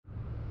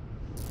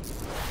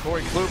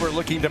Corey Kluber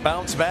looking to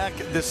bounce back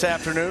this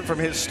afternoon from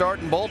his start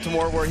in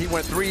Baltimore, where he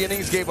went 3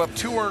 innings, gave up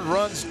 2 earned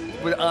runs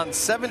on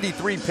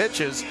 73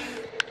 pitches.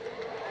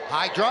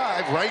 High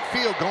drive, right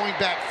field, going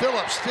back.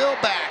 Phillips still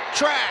back,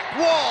 track,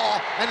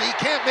 wall, and he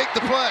can't make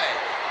the play.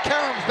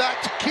 Karams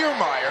back to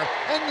Kiermaier,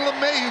 and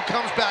LeMahieu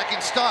comes back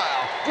in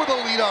style with a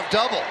leadoff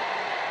double.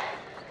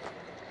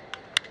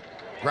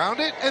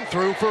 Grounded and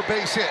through for a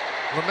base hit.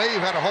 LeMahieu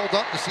had to hold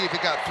up to see if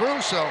it got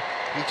through, so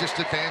he just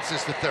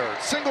advances to third.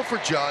 Single for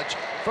Judge.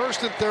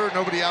 First and third,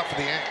 nobody out for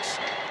the Yanks.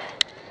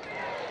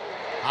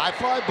 High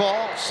fly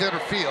ball, center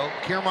field.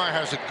 Kiermaier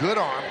has a good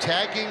arm.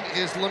 Tagging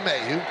is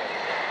LeMahieu.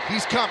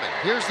 He's coming.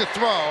 Here's the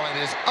throw, and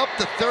it is up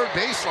the third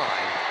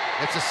baseline.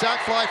 It's a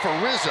sac fly for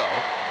Rizzo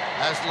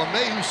as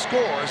LeMahieu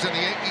scores, and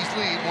the Yankees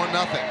lead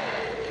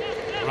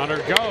 1-0. Runner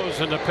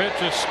goes, and the pitch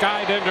is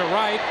skied into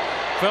right.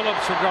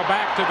 Phillips will go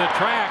back to the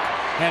track,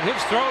 and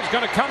his throw is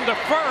going to come to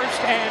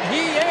first, and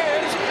he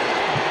is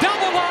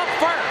double off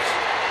first.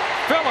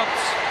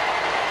 Phillips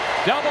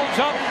doubles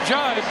up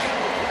Judge.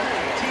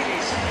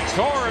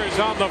 Torres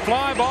on the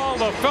fly ball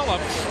to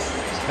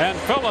Phillips, and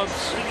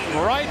Phillips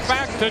right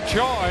back to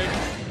Choi.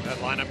 That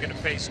lineup going to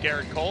face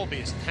Garrett Cole, be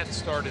his 10th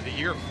start of the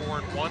year,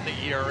 4-1, the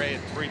ERA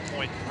at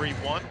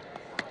 3.31.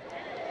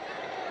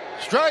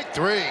 Strike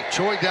 3,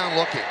 Choi down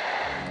looking.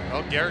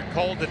 Well, Garrett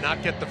Cole did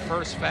not get the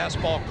first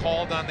fastball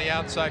called on the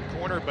outside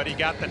corner, but he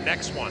got the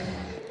next one.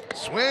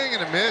 Swing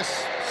and a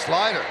miss.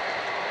 Slider.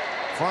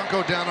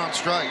 Franco down on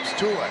strikes.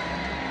 2-away.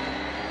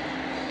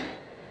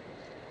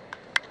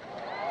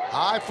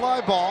 High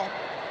fly ball.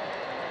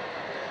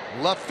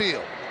 Left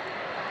field.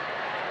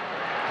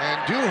 And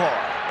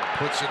Duhar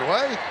puts it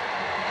away.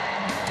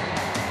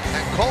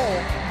 And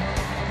Cole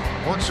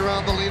works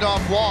around the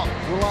leadoff walk.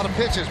 Threw a lot of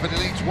pitches, but it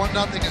leads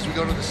 1-0 as we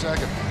go to the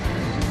second.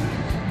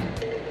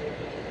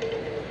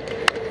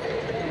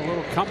 A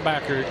little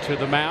comebacker to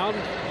the mound.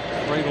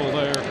 Cradle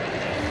there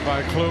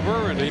by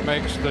Kluber, and he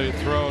makes the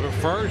throw to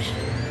first.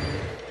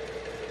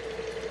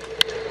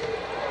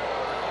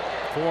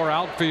 4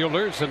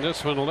 outfielders, and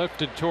this one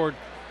lifted toward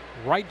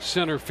right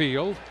center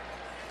field.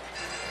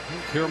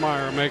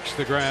 Kiermaier makes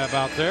the grab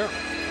out there.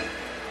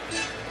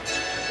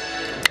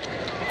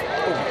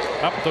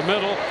 Up the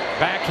middle,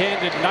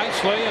 backhanded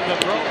nicely, and the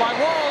throw by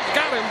Walls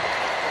got him.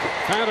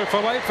 Tanner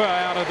Falefa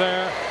out of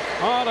there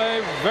on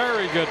a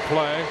very good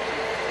play.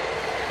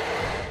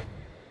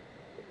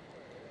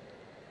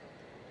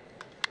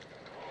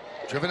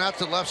 Driven out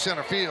to left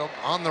center field.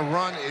 On the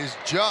run is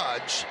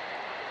Judge.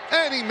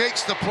 And he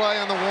makes the play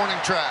on the warning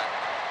track.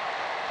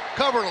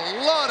 Covered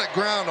a lot of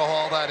ground to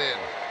haul that in.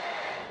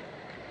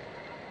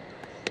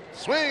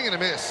 Swing and a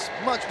miss.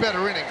 Much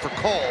better inning for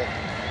Cole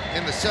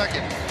in the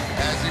second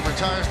as he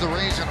retires the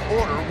Rays in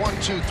order.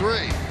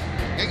 1-2-3.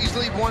 Yankees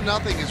lead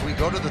 1-0 as we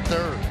go to the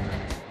third.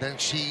 Then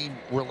she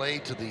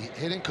relayed to the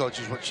hitting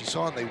coaches what she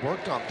saw, and they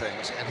worked on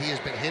things. And he has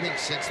been hitting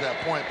since that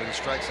point, but he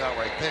strikes out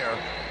right there.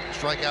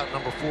 Strikeout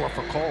number 4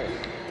 for Cole.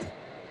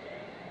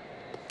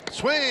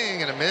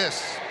 Swing and a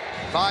miss.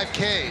 5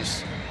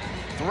 Ks.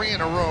 3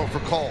 in a row for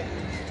Cole.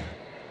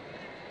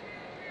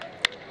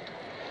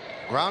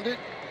 Grounded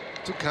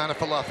to kind of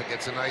Falefa.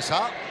 Gets a nice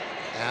hop.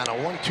 And a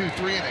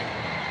 1-2-3 inning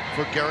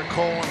for Garrett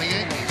Cole and the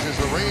Yankees as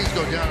the Rays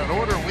go down in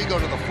order, and we go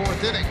to the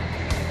 4th inning.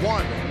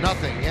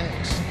 1-0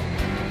 Yanks.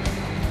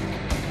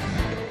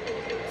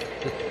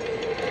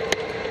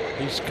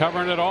 He's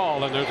covering it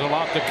all, and there's a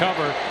lot to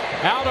cover.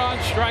 Out on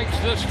strikes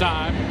this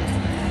time.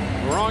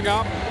 Rung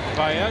up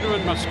by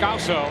Edwin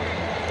Moscoso.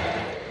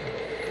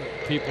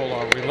 People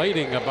are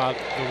relating about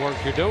the work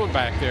you're doing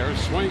back there.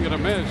 Swing and a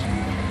miss.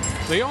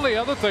 The only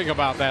other thing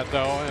about that,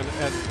 though,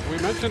 and we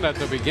mentioned at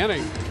the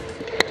beginning,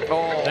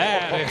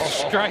 that is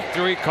strike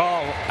 3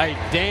 call. A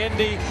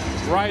dandy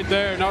right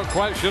there, no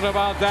question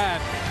about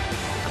that.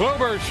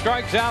 Kluber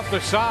strikes out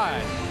the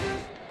side.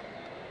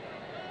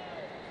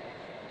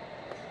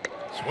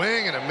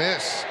 Swing and a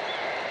miss.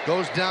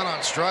 Goes down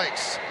on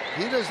strikes.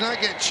 He does not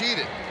get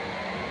cheated.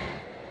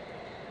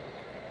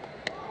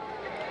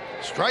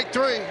 Strike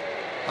 3.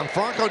 And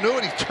Franco knew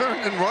it. He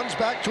turned and runs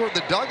back toward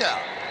the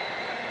dugout.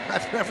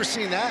 I've never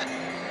seen that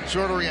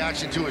sort of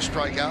reaction to a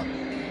strikeout.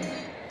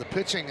 The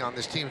pitching on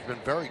this team has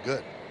been very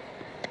good.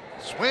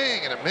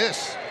 Swing and a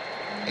miss.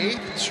 8th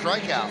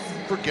strikeout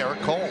for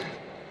Garrett Cole.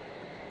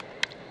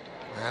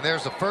 And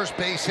there's the first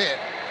base hit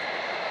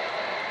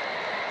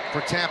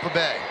for Tampa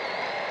Bay.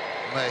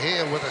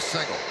 Mejia with a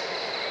single.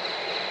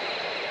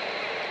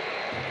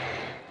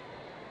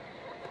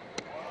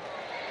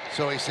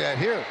 So he said,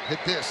 here, hit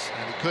this.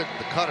 And he couldn't.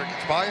 The cutter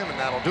gets by him, and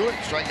that'll do it.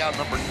 Strikeout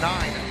number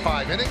 9 in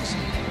 5 innings.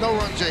 No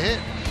runs a hit.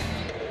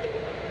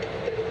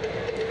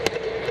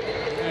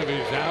 And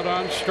he's out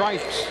on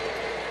strikes.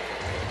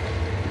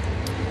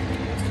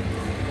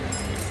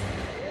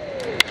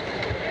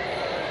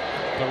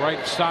 The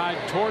right side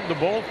toward the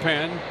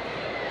bullpen,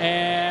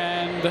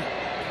 and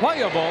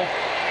playable.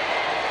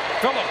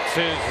 Phillips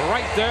is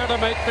right there to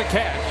make the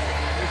catch.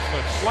 It's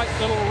a slight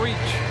little reach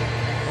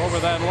over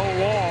that low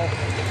wall.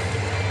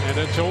 And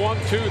it's a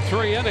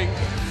 1-2-3 inning.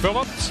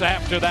 Phillips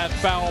after that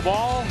foul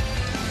ball.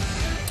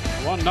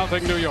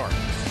 1-0 New York.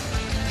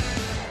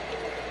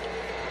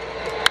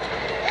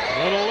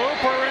 Little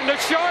looper into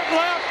short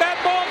left.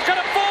 That ball's going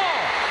to fall.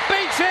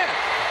 Base hit.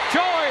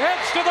 Joy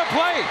heads to the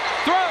plate.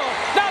 Throw.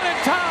 Not in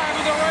time.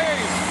 And the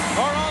Rays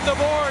are on the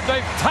board.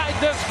 They've tied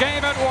this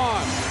game at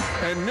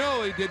 1. And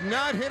no, he did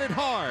not hit it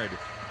hard,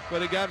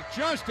 but he got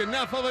just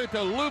enough of it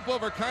to loop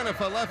over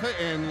Kiner-Falefa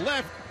and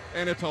left,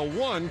 and it's a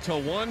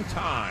 1-1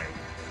 tie.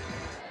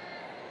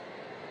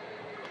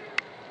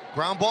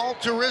 Ground ball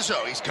to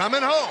Rizzo. He's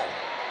coming home.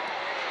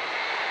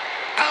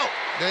 Out.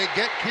 They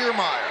get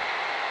Kiermaier.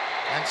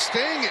 And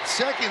staying at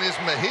second is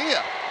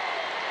Mejia.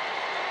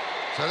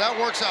 So that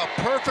works out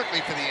perfectly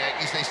for the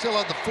Yankees. They still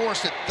have the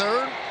force at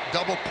third.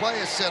 Double play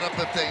is set up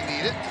if they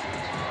need it.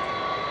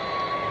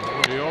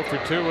 The 0 for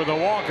 2 with a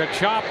walk, a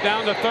chop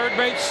down the third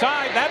base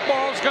side. That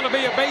ball's going to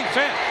be a base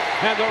hit,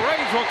 and the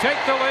Rays will take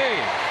the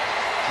lead.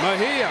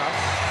 Mejia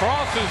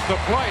crosses the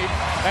plate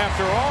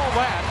after all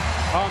that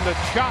on the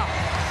chop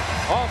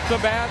off the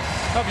bat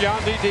of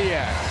Yandy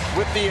Diaz.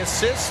 With the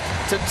assist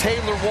to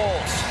Taylor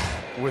Walls.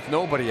 With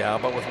nobody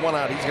out, but with one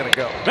out, he's going to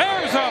go.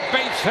 There's a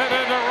base hit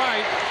into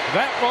right.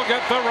 That will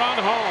get the run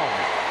home.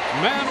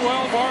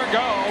 Manuel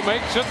Margot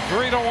makes it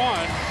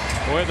 3-1.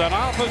 With an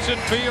opposite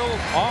field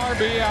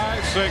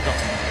RBI single.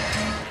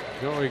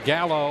 Joey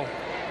Gallo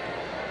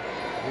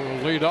will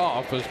lead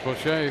off as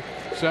Boucher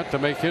set to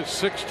make his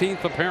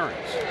 16th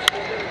appearance.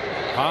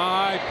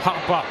 High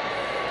pop up.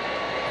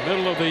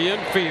 Middle of the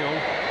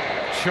infield.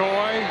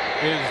 Choi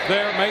is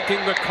there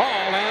making the call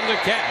and the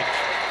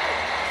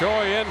catch.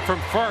 Choi in from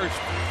first.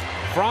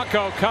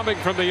 Franco coming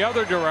from the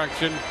other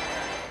direction.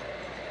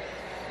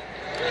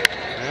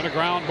 And a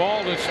ground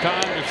ball this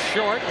time to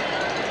short.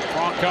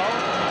 Franco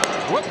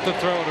whipped the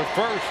throw to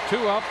first.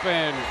 2 up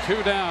and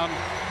 2 down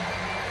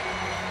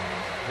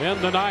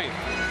in the ninth.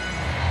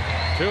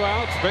 2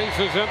 outs,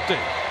 bases empty.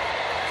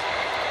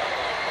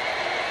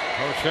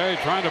 O'Shea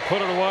trying to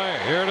put it away.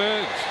 Here it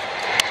is.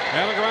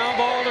 And a ground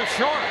ball to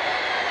short.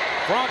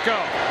 Franco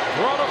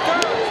throw to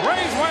first.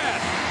 Rays win.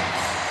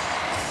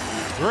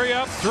 3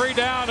 up, 3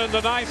 down in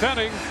the ninth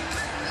inning.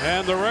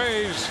 And the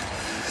Rays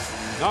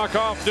knock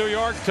off New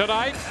York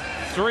tonight.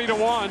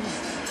 3-1.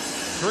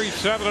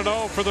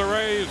 3-7-0 for the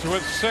Rays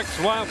with 6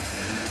 left.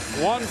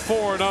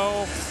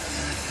 1-4-0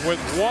 with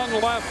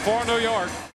 1 left for New York.